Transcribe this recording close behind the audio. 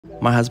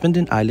My husband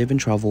and I live and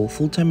travel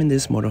full-time in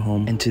this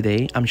motorhome, and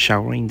today I'm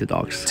showering the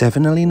dogs.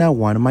 Definitely not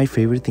one of my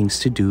favorite things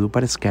to do,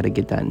 but it's gotta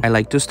get done. I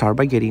like to start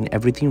by getting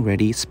everything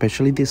ready,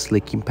 especially this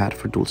licking pad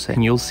for Dulce,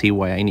 and you'll see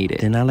why I need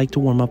it. Then I like to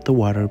warm up the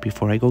water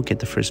before I go get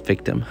the first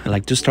victim. I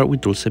like to start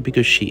with Dulce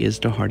because she is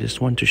the hardest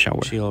one to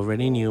shower. She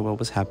already knew what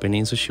was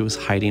happening, so she was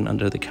hiding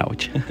under the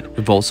couch.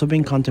 We've also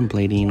been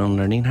contemplating on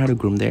learning how to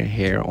groom their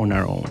hair on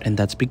our own, and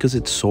that's because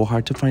it's so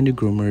hard to find a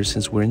groomer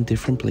since we're in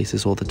different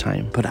places all the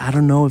time. But I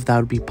don't know if that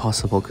would be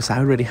possible because I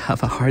already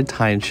have a hard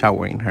time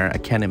showering her. I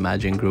can't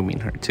imagine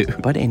grooming her too.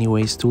 But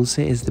anyways, Dulce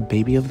is the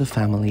baby of the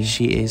family.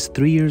 She is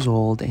 3 years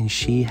old and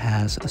she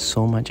has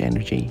so much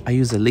energy. I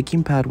use a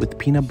licking pad with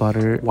peanut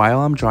butter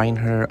while I'm drying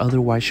her,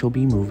 otherwise she'll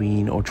be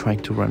moving or trying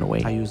to run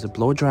away. I use a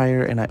blow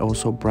dryer and I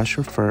also brush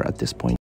her fur at this point.